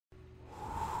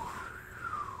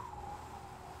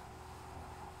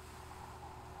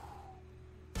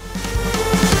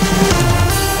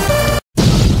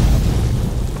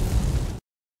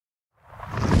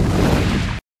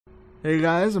Hey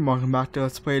guys, and welcome back to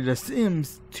Let's Play The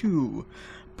Sims 2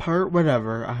 part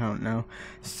whatever, I don't know.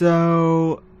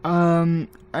 So, I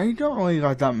don't really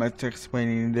got that much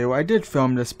explaining to do. I did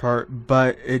film this part,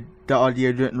 but the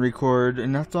audio didn't record,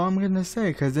 and that's all I'm gonna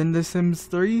say, because in The Sims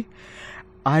 3,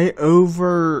 I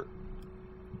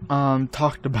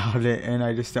talked about it, and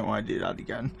I just don't want to do that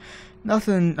again.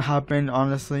 Nothing happened,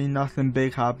 honestly, nothing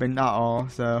big happened at all,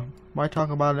 so why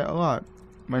talk about it a lot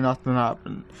when nothing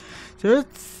happened? So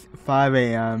it's 5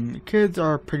 a.m. Kids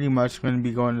are pretty much going to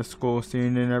be going to school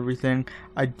soon and everything.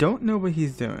 I don't know what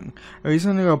he's doing. Oh, he's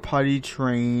going to go potty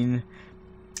train.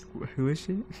 Who is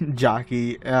she?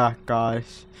 Jackie. Ah,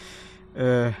 gosh.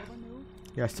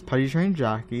 Yes, potty train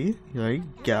Jackie. There you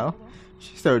go.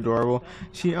 She's so adorable.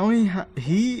 He only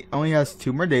has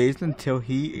 2 more days until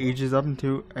he ages up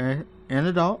into an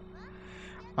adult.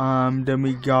 Then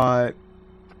we got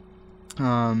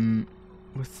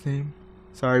what's his name?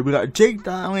 Sorry, we got Jake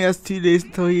that only has 2 days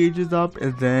until he ages up,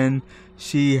 and then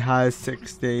she has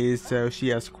 6 days, so she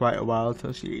has quite a while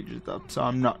till she ages up. So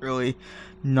I'm not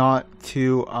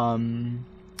too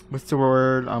what's the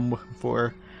word I'm looking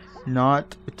for?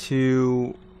 Not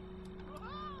too,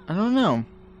 I don't know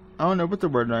what the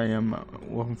word I am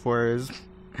looking for is.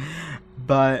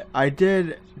 But I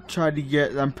did try to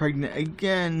get them pregnant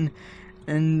again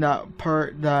in that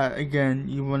part that again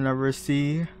you will never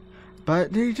see.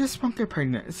 But they just won't get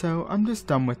pregnant, so I'm just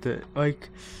done with it. Like,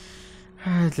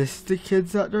 this is the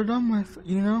kids that they're done with,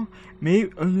 you know?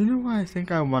 Maybe, you know what I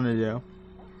think I want to do?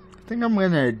 I think I'm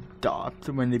going to adopt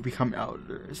when they become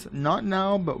elders. Not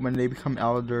now, but when they become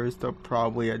elders, they'll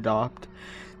probably adopt.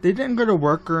 They didn't go to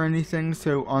work or anything,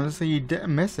 so honestly, you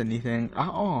didn't miss anything at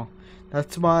all.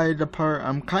 That's why the part,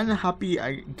 I'm kind of happy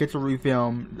I get to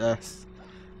refilm this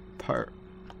part.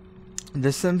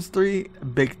 The Sims 3,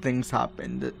 big things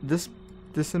happened.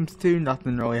 The Sims 2,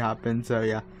 nothing really happened. So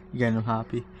yeah, again, I'm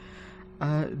happy.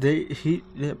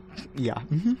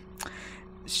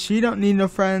 She don't need no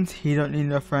friends. He don't need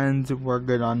no friends. We're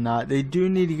good on that. They do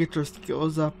need to get their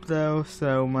skills up though.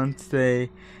 So once they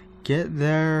get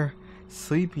their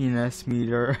sleepiness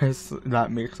meter,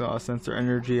 that makes a lot of sense. Their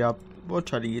energy up. We'll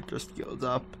try to get their skills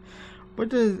up.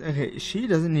 Okay, she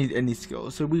doesn't need any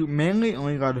skills, so we mainly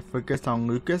only got to focus on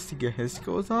Lucas to get his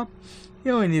skills up. He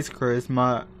only needs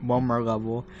charisma 1 more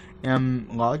level, and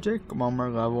logic 1 more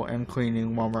level, and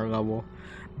cleaning 1 more level.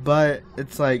 But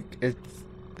it's like,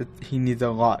 he needs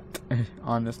a lot,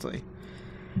 honestly.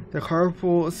 The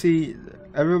carpool, see,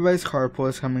 everybody's carpool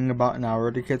is coming about an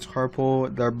hour. The kids'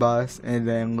 carpool, their bus, and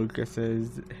then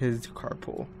Lucas's, his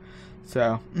carpool.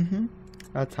 So,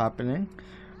 that's happening.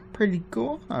 Pretty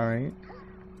cool. Alright.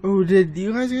 Oh, did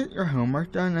you guys get your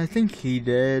homework done? I think he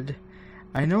did.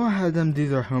 I know I had them do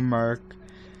their homework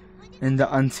in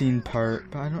the unseen part,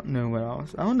 but I don't know what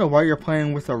else. I don't know why you're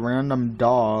playing with a random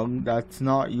dog that's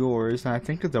not yours, and I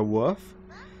think it's a wolf.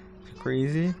 It's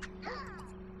crazy.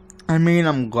 I mean,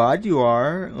 I'm glad you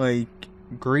are. Like,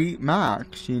 greet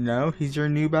Max, you know? He's your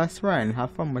new best friend.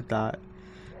 Have fun with that.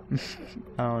 I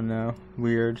don't know.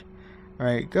 Weird.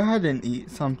 Alright, go ahead and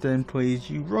eat something, please.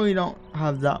 You really don't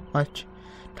have that much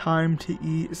time to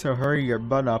eat, so hurry your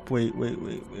butt up. Wait.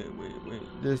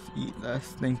 Just eat this.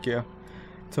 Thank you.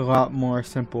 It's a lot more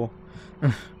simple.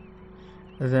 And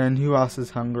then, who else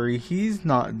is hungry? He's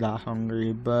not that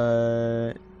hungry,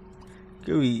 but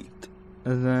go eat.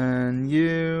 And then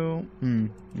you,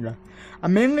 yeah.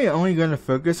 I'm mainly only going to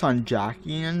focus on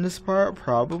Jackie in this part,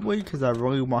 probably, because I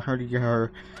really want her to get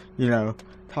her, you know,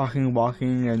 talking,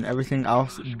 walking, and everything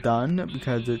else done,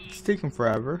 because it's taking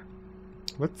forever.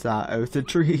 What's that? Oh, it's a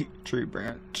tree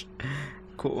branch.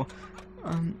 Cool.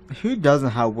 Who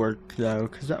doesn't have work though?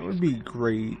 Because that would be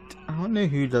great. I don't know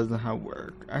who doesn't have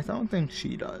work. I don't think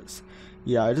she does.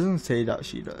 Yeah, it doesn't say that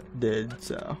she did.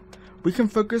 So we can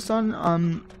focus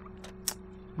on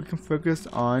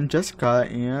Jessica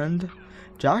and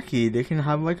Jackie. They can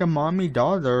have like a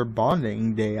mommy-daughter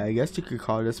bonding day. I guess you could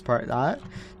call this part that.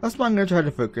 That's what I'm going to try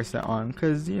to focus it on.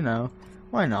 Because, you know,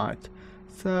 why not?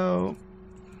 So,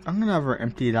 I'm going to have her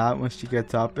empty that when she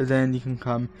gets up. And then you can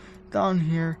come down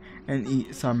here and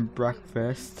eat some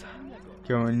breakfast.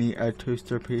 Go and eat a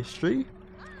toaster pastry.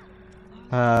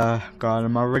 God,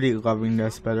 I'm already loving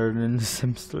this better than The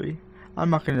Sims 3.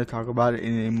 I'm not going to talk about it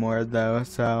anymore though.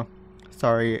 So,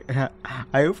 sorry.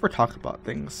 I over talk about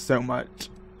things so much.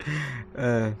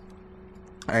 Alright,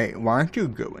 why aren't you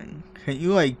going? Can't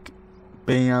you like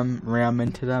ram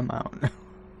into them? I don't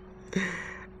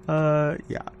know.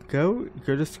 Yeah, go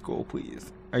to school,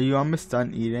 please. Are you almost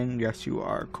done eating? Yes, you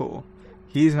are. Cool.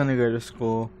 He's gonna go to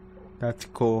school. That's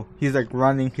cool. He's like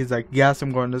running. He's like, yes,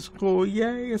 I'm going to school.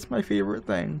 Yay, it's my favorite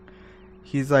thing.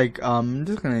 He's like, I'm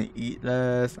just gonna eat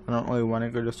this. I don't really want to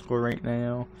go to school right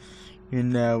now. You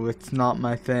know, it's not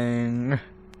my thing.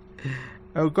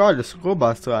 Oh god, the school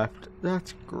bus left.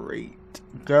 That's great.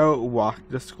 Go walk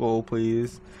to school,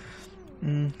 please.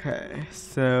 Okay,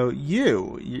 so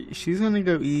she's gonna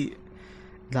go eat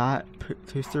that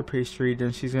toaster pastry,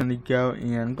 then she's gonna go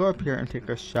up here and take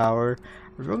a shower.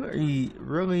 I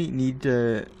really need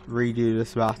to redo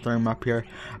this bathroom up here,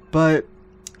 but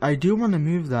I do want to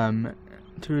move them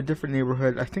to a different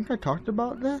neighborhood. I think I talked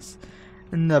about this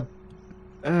in the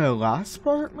last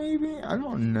part, maybe? I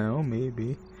don't know,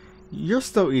 maybe. You're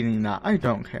still eating that. I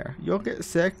don't care. You'll get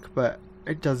sick, but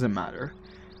it doesn't matter.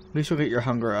 At least you'll get your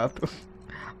hunger up.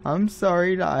 I'm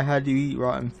sorry that I had to eat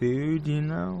rotten food, you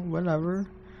know, whatever.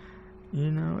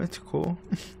 You know, it's cool.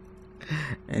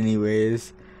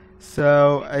 Anyways,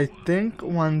 so I think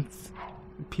once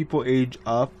people age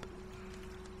up,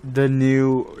 the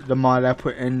mod I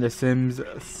put in, the Sims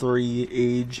 3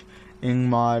 aging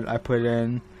mod I put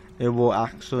in, it will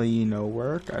actually, you know,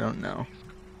 work. I don't know.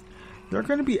 They're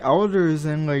gonna be elders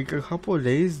in like a couple of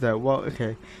days though. Well,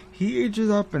 okay, he ages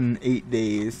up in 8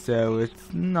 days, so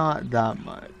it's not that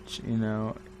much, you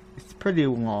know. It's pretty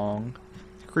long.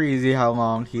 It's crazy how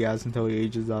long he has until he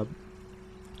ages up.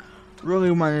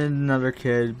 Really wanted another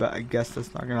kid, but I guess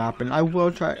that's not gonna happen.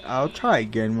 I'll try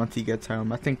again once he gets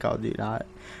home. I think I'll do that.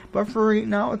 But for right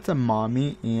now, it's a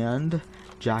mommy and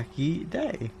Jackie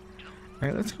day.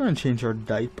 Alright, let's go and change her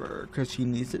diaper, because she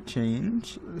needs it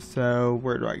changed. So,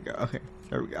 where do I go? Okay,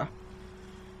 there we go.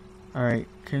 Alright,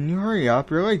 can you hurry up?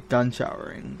 You're like done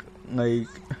showering. Like,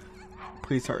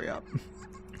 please hurry up.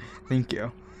 Thank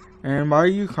you. And why are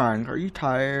you crying? Are you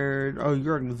tired? Oh,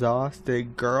 you're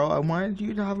exhausted. Girl, I wanted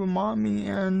you to have a mommy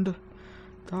and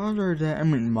daughter day. I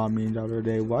mean, mommy and daughter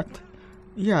day. What?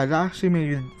 Yeah, that actually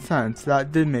made sense.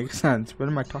 That did make sense. What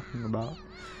am I talking about?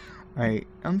 Alright,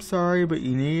 I'm sorry, but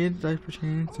you need diaper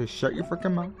change, so shut your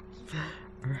freaking mouth.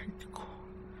 Alright, cool.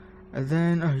 And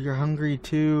then, oh, you're hungry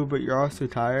too, but you're also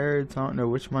tired, so I don't know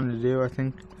which one to do. I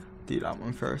think do that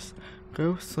one first.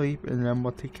 Go sleep, and then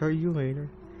we'll take care of you later.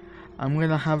 I'm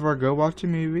gonna have her go watch a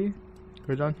movie.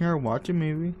 Go down here, watch a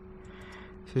movie,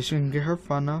 so she can get her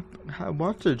fun up.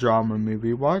 Watch a drama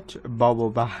movie. Watch Bubble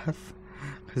Bath,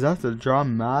 because that's a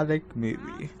dramatic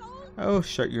movie. Oh,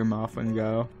 shut your mouth and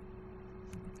go.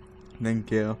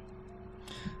 Thank you.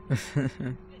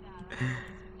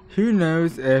 Who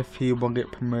knows if he will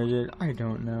get promoted? I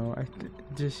don't know. I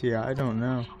don't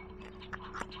know.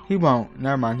 He won't.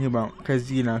 Never mind, he won't.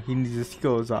 Because, you know, he needs his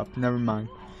skills up. Never mind.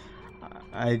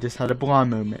 I just had a blonde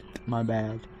moment. My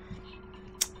bad.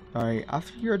 Alright,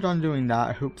 after you're done doing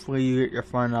that, hopefully you get your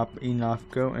fun up enough.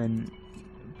 Go and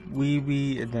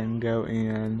wee, and then go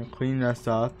and clean this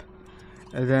up.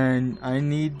 And then I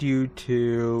need you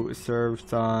to serve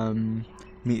some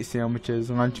meat sandwiches,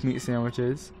 lunch meat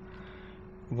sandwiches.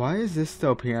 Why is this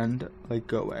still panned? Like,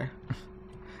 go away.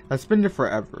 That's been there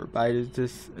forever, but I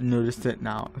just noticed it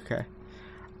now. Okay.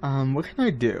 What can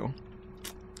I do?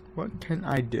 What can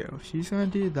I do? She's gonna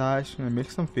do that. She's gonna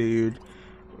make some food.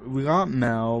 We got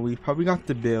Mel. We probably got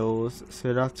the bills,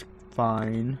 so that's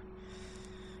fine.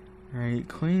 Alright,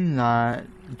 clean that,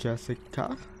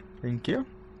 Jessica. Thank you.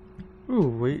 Ooh,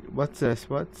 wait, what's this?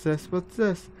 What's this? What's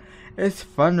this? It's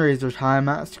fundraiser time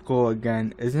at school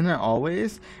again, isn't it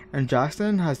always? And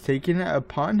Jackson has taken it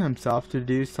upon himself to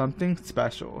do something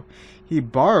special. He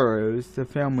borrows the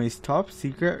family's top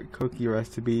secret cookie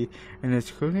recipe, and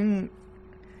his cooking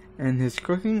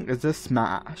is a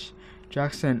smash.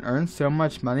 Jackson earns so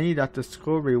much money that the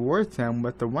school rewards him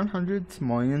with the 100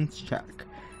 simoleons check.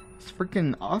 It's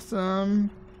freaking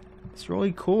awesome. It's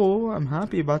really cool. I'm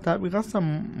happy about that. We got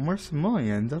some more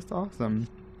simoleons. That's awesome.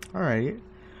 Alright.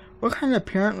 What kind of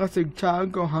parent lets a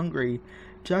child go hungry?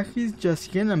 Jackie's just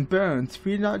skin and bones.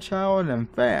 Feed that child and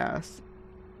fast.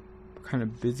 We're kind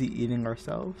of busy eating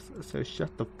ourselves, so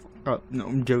shut the fuck up. No,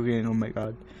 I'm joking. Oh my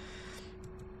god.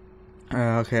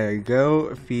 Okay,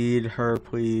 go feed her,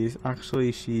 please.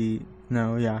 Actually,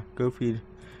 no, yeah, go feed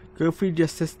your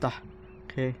sister.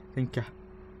 Okay, thank you.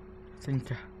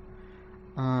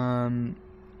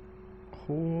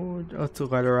 Let's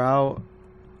let her out.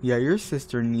 Yeah, your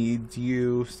sister needs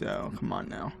you, so come on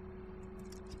now.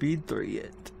 Speed 3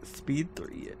 it.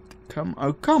 Come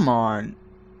on.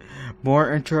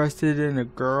 More interested in a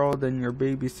girl than your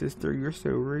baby sister. You're so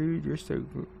rude.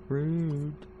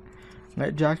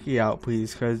 Let Jackie out,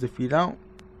 please, because if we don't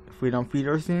feed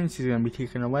her soon, she's gonna be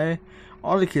taken away.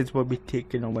 All the kids will be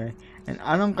taken away, and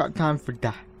I don't got time for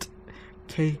that.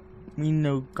 Okay, we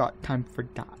no got time for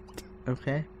that.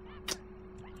 Okay,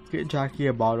 get Jackie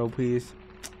a bottle, please.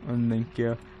 And thank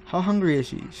you. How hungry is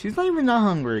she? She's not even that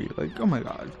hungry. Like, oh my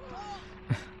god.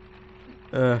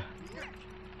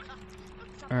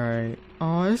 Alright.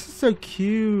 Oh, this is so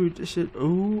cute.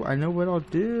 Ooh, I know what I'll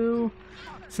do.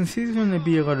 Since he's going to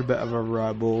be a little bit of a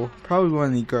rebel, probably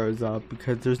when he grows up,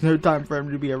 because there's no time for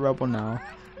him to be a rebel now.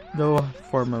 They'll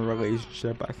form a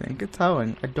relationship, I think. It's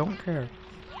Helen. I don't care.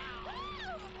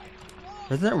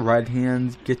 Doesn't Red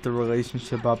Hands get the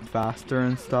relationship up faster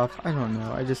and stuff? I don't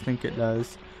know. I just think it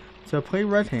does. So play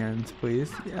Red Hands,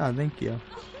 please. Yeah, thank you.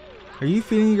 Are you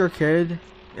feeding your kid?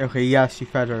 Okay, yes, you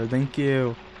fed her. Thank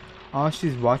you. Oh,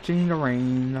 she's watching the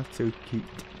rain. That's so cute.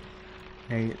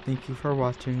 Hey, thank you for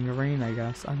watching the rain, I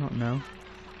guess. I don't know.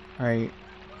 Alright.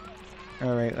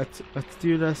 Alright, let's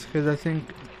do this, because I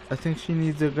think she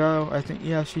needs to go.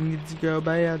 Yeah, she needs to go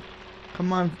bad.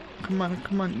 Come on, come on,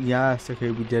 come on. Yes,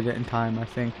 okay, we did it in time, I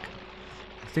think.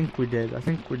 I think we did.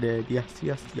 Yes,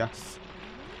 yes, yes.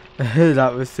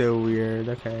 That was so weird.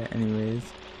 Okay, anyways.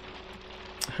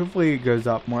 Hopefully it goes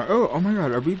up more. Oh my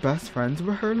god, are we best friends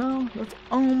with her now?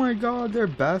 Oh my god, they're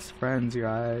best friends,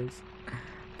 guys.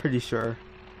 Pretty sure.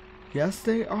 Yes,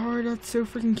 they are. That's so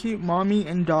freaking cute. Mommy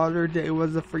and daughter day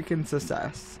was a freaking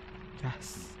success.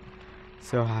 Yes.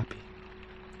 So happy.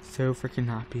 So freaking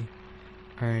happy.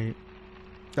 Alright.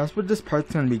 That's what this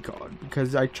part's gonna be called.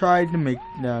 Because I tried to make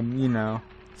them, you know,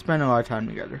 spend a lot of time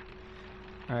together.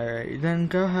 Alright, then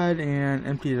go ahead and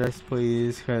empty this,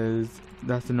 please. Because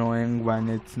that's annoying when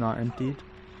it's not emptied.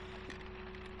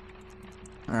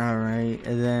 Alright,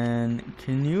 and then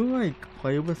can you like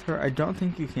play with her? I don't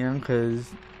think you can, because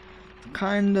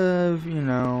kind of, you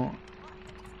know,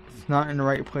 it's not in the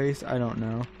right place. I don't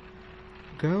know.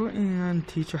 Go and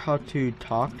teach her how to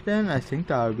talk then. I think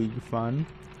that would be fun.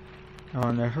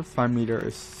 Oh no, her fun meter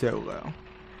is so low.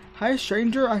 Hi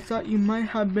stranger, I thought you might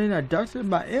have been abducted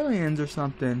by aliens or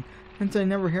something. Since I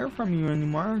never hear from you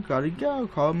anymore, gotta go.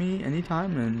 Call me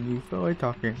anytime and you feel like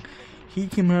talking. He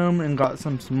came home and got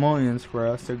some simoleons for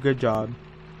us, so good job.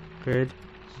 Good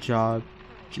job.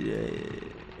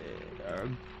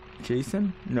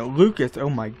 Jason? No, Lucas. Oh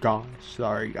my gosh.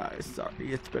 Sorry guys,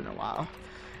 sorry. It's been a while.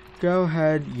 Go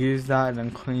ahead, use that and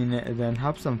then clean it and then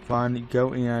have some fun.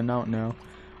 Go in, I don't know.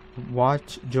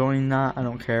 Watch, join that, I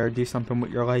don't care. Do something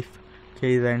with your life.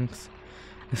 Okay, thanks.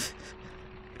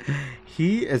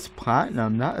 He is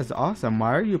platinum. That is awesome.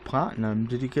 Why are you platinum?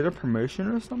 Did you get a promotion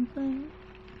or something?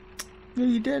 No,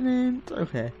 you didn't.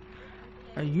 Okay.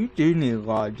 You do need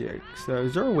logic. So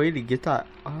is there a way to get that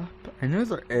up? I know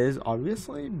there is,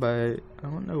 obviously, but I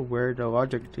don't know where the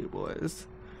logic table is.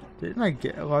 Didn't I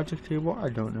get a logic table? I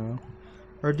don't know.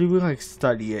 Or do we like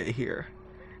study it here?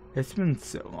 It's been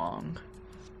so long.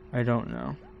 I don't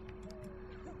know.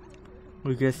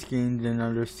 Lucas gained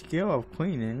another skill of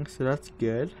cleaning, so that's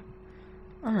good.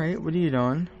 Alright, what are you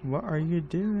doing? What are you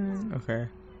doing? Okay.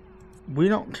 We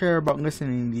don't care about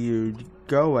listening to you.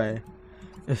 Go away.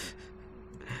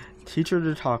 Teach her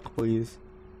to talk, please.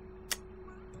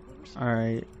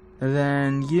 Alright. And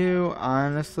then you,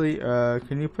 honestly,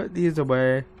 can you put these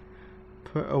away?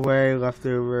 Put away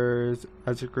leftovers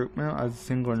as a group meal? As a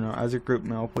single meal. As a group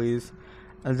meal, please.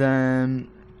 And then,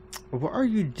 what are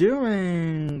you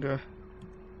doing?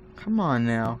 Come on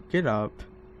now. Get up.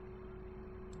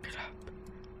 Get up.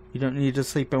 You don't need to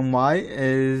sleep. And why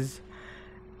is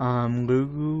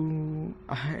Lulu,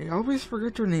 I always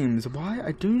forget their names. Why?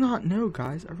 I do not know,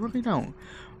 guys. I really don't.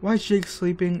 Why is Jake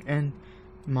sleeping in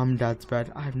mom and dad's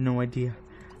bed? I have no idea.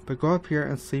 But go up here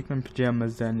and sleep in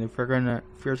pajamas then if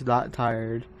you're that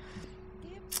tired.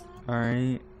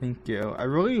 Alright, thank you. I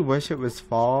really wish it was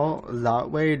fall.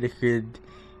 That way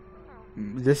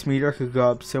this meter could go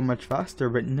up so much faster,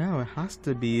 but no, it has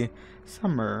to be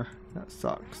summer. That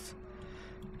sucks.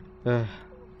 Ugh.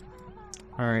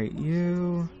 Alright,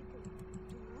 you.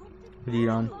 What are you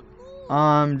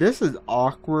on? This is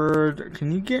awkward.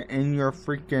 Can you get in your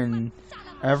freaking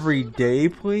every day,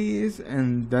 please?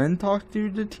 And then talk to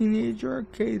the teenager?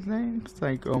 Okay, thanks.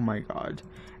 Like, oh my god.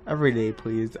 Every day,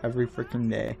 please. Every freaking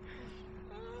day.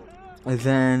 And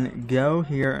then go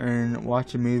here and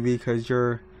watch a movie, because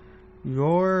you're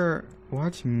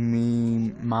watch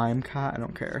me, Mime Cat. I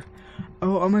don't care.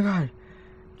 Oh my god.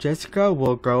 Jessica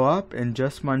will grow up in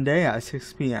just Monday at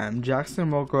 6 p.m. Jackson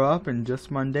will grow up in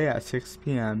just Monday at 6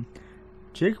 p.m.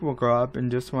 Jake will grow up in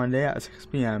just one day at 6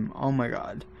 p.m. Oh my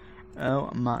god.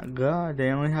 Oh my god. They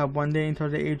only have one day until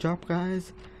they age up,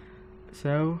 guys.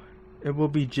 So, it will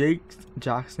be Jake's,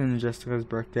 Jackson, and Jessica's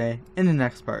birthday in the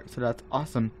next part. So that's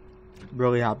awesome.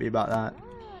 Really happy about that.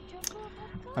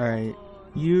 Alright.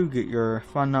 You get your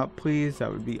fun up, please.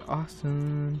 That would be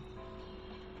awesome.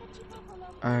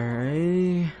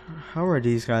 Alright, how are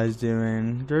these guys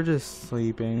doing? They're just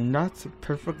sleeping. That's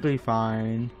perfectly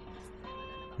fine.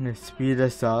 I'm gonna speed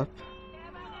this up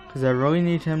because I really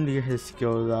need him to get his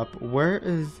skills up. Where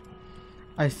is,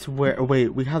 I swear, wait,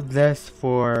 we have this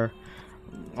for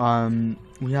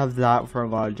we have that for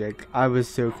logic. I was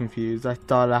so confused. I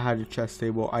thought I had a chess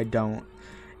table. I don't.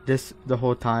 This the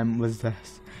whole time was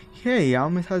this. Hey, he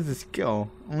almost has a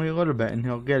skill, only a little bit, and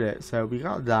he'll get it. So we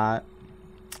got that.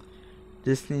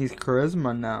 This needs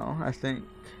charisma now, I think.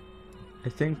 I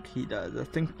think he does.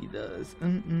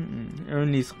 It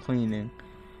needs cleaning.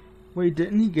 Wait,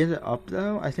 didn't he get it up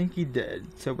though? I think he did,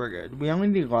 so we're good. We only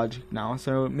need logic now,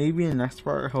 so maybe in the next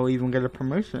part he'll even get a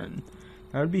promotion.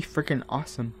 That would be freaking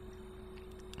awesome.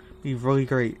 Be really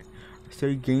great. So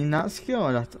you gained that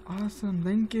skill. That's awesome.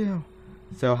 Thank you.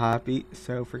 So happy.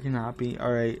 So freaking happy.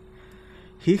 Alright.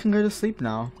 He can go to sleep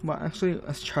now. Well, actually,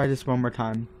 let's try this one more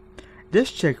time.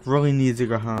 This chick really needs to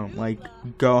go home. Like,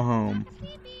 go home.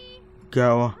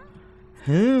 Go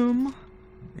home.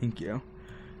 Thank you.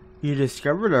 You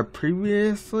discovered a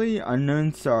previously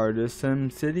unknown star. The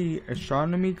SimCity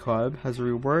Astronomy Club has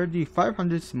rewarded you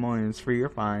 500 simoleons for your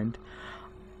find.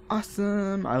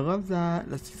 Awesome. I love that.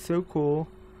 That's so cool.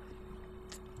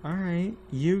 Alright.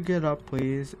 You get up,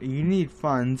 please. You need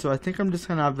fun, so I think I'm just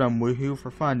gonna have them woohoo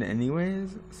for fun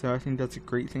anyways. So I think that's a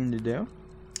great thing to do.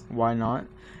 Why not?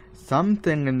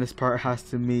 Something in this part has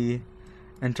to be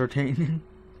entertaining.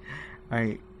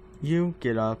 Alright, you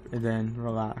get up and then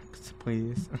relax,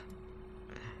 please.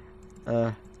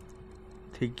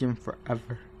 Taking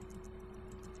forever.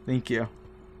 Thank you.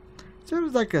 So it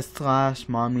was like a slash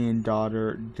mommy and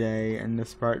daughter day in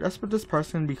this part. That's what this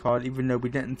part's gonna be called, even though we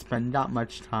didn't spend that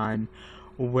much time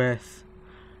with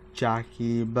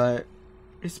Jackie, but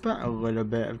we spent a little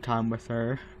bit of time with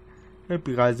her. Hope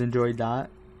you guys enjoyed that.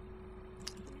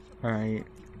 Alright,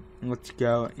 let's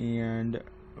go and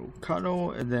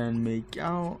cuddle and then make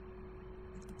out.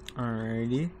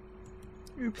 Alrighty.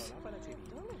 Oops.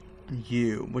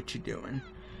 You, what you doing?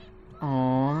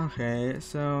 Oh, okay,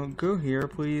 so go here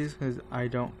please, because I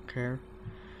don't care.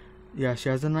 Yeah, she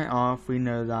has a night off, we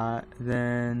know that.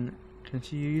 Then, can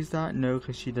she use that? No,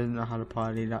 because she doesn't know how to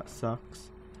potty, that sucks.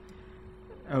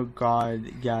 Oh god,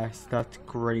 yes, that's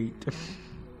great.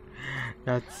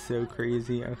 That's so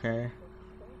crazy, okay.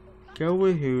 Go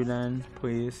with who then,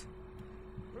 please.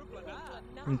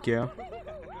 Thank you.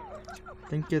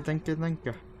 Thank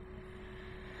you.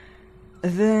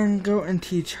 And then go and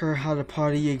teach her how to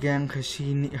potty again, because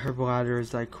her bladder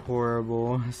is like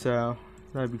horrible. So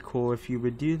that'd be cool if you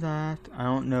would do that. I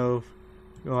don't know if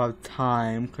you'll have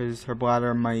time, because her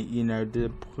bladder might, you know,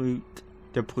 deplete.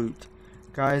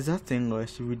 Guys, that's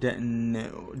English if you didn't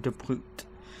know. Deplete.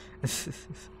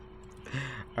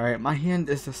 Alright, my hand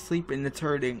is asleep and it's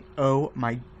hurting. Oh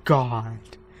my god.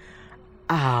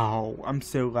 Ow. I'm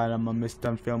so glad I'm almost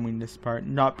done filming this part.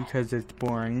 Not because it's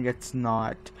boring. It's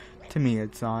not. To me,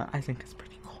 it's not. I think it's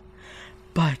pretty cool.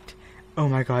 But, oh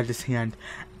my god, this hand.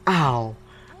 Ow.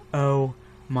 Oh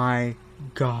my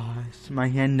gosh. My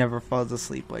hand never falls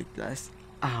asleep like this.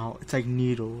 Ow. It's like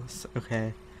needles.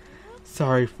 Okay.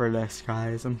 Sorry for this,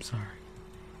 guys. I'm sorry.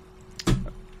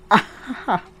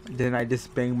 Then I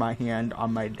just bang my hand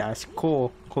on my desk.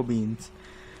 Cool beans.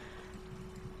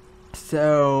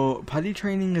 So potty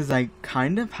training is like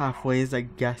kind of halfway, I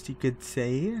guess you could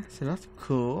say. So that's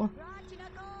cool.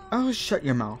 Oh, shut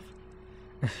your mouth.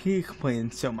 He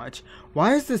complains so much.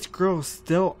 Why is this girl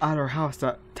still at her house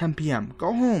at 10 p.m?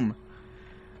 Go home.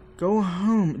 Go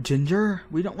home, Ginger.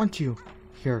 We don't want you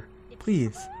here,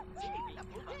 please.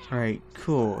 Alright,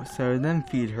 cool. So then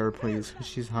feed her, please, because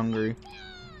she's hungry.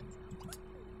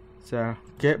 So,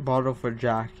 get bottle for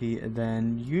Jackie, and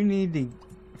then you need to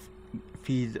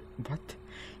feed, what?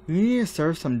 You need to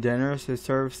serve some dinner, so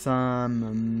serve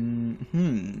some,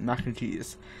 mac and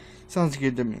cheese. Sounds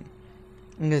good to me.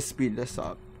 I'm gonna speed this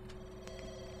up.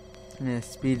 I'm gonna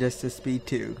speed this to speed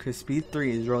 2, because speed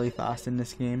 3 is really fast in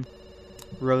this game.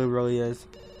 Really is.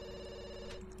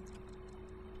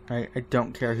 I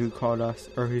don't care who called us,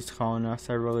 or who's calling us,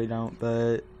 I really don't,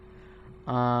 but,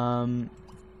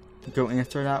 go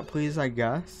answer that, please, I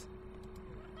guess.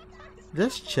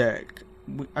 This chick,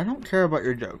 I don't care about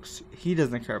your jokes. He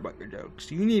doesn't care about your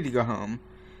jokes. You need to go home.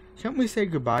 Can't we say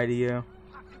goodbye to you?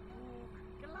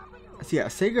 So yeah,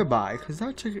 say goodbye, because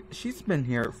that chick, she's been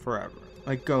here forever.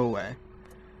 Like, go away.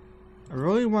 I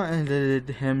really wanted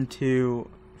him to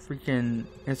freaking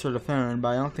answer the phone, but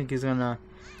I don't think he's gonna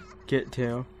get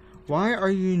to. Why are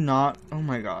you not? Oh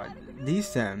my god, these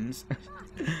Sims.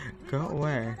 Go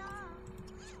away.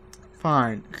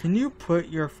 Fine. Can you put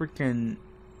your freaking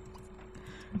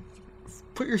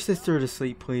Put your sister to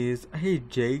sleep, please. Hey,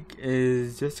 Jake,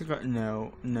 is Jessica?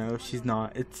 No, she's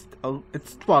not. It's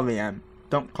 12 a.m.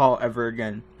 Don't call ever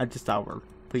again at this hour,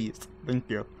 please. Thank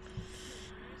you.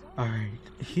 Alright,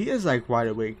 he is like wide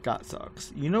awake. That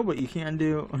sucks. You know what you can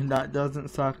do? That doesn't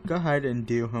suck. Go ahead and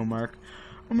do homework.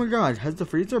 Oh my god, has the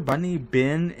Freezer Bunny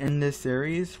been in this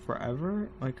series forever?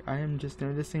 Like, I am just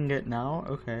noticing it now.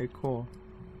 Okay, cool.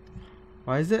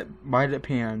 Why did it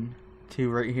pan to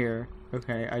right here?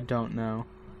 Okay, I don't know.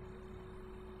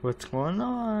 What's going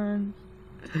on?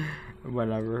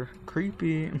 Whatever.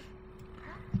 Creepy.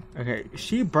 Okay,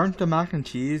 she burnt the mac and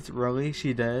cheese. Really?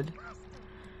 She did?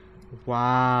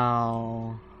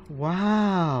 Wow.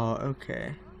 Wow.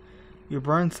 Okay. You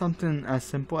burned something as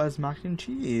simple as mac and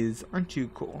cheese. Aren't you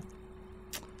cool?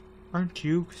 Aren't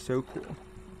you so cool?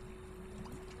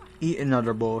 Eat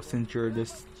another bowl since you're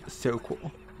just so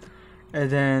cool. And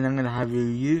then I'm gonna have you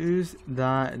use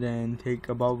that, and then take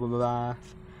a bubble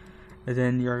bath, and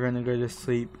then you're gonna go to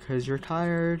sleep because you're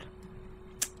tired.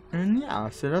 And yeah,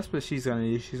 so that's what she's gonna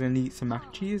do. She's gonna eat some mac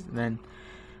and cheese, and then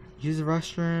use the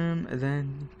restroom, and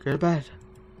then go to bed.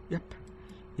 Yep.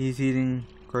 He's eating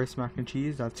gross mac and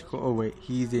cheese. That's cool. Oh wait,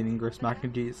 he's eating gross mac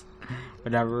and cheese.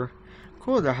 Whatever.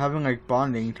 Cool, they're having like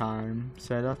bonding time,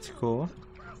 so that's cool.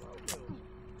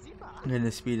 I'm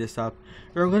gonna speed this up.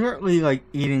 You're literally like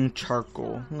eating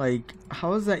charcoal. Like,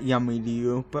 how is that yummy to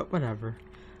you? But whatever.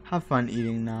 Have fun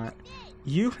eating that.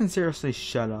 You can seriously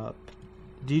shut up.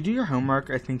 Do you do your homework?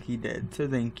 I think he did, so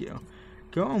thank you.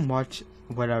 Go and watch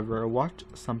whatever. Watch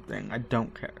something. I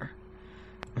don't care.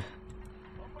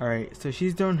 Alright, so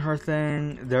she's doing her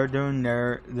thing. They're doing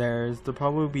theirs. They'll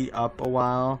probably be up a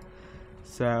while.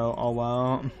 So, oh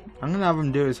well. I'm gonna have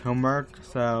him do his homework.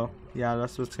 So, yeah,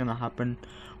 that's what's gonna happen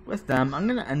with them. I'm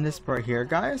gonna end this part here,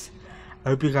 guys. I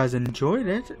hope you guys enjoyed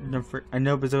it. I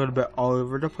know it was a little bit all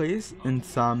over the place in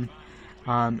some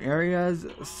areas,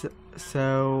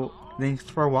 so thanks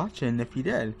for watching if you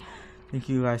did. Thank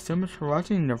you guys so much for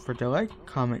watching. Don't forget to like,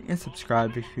 comment, and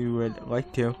subscribe if you would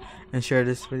like to, and share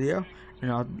this video,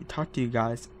 and I'll talk to you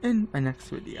guys in my next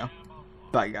video.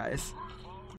 Bye guys.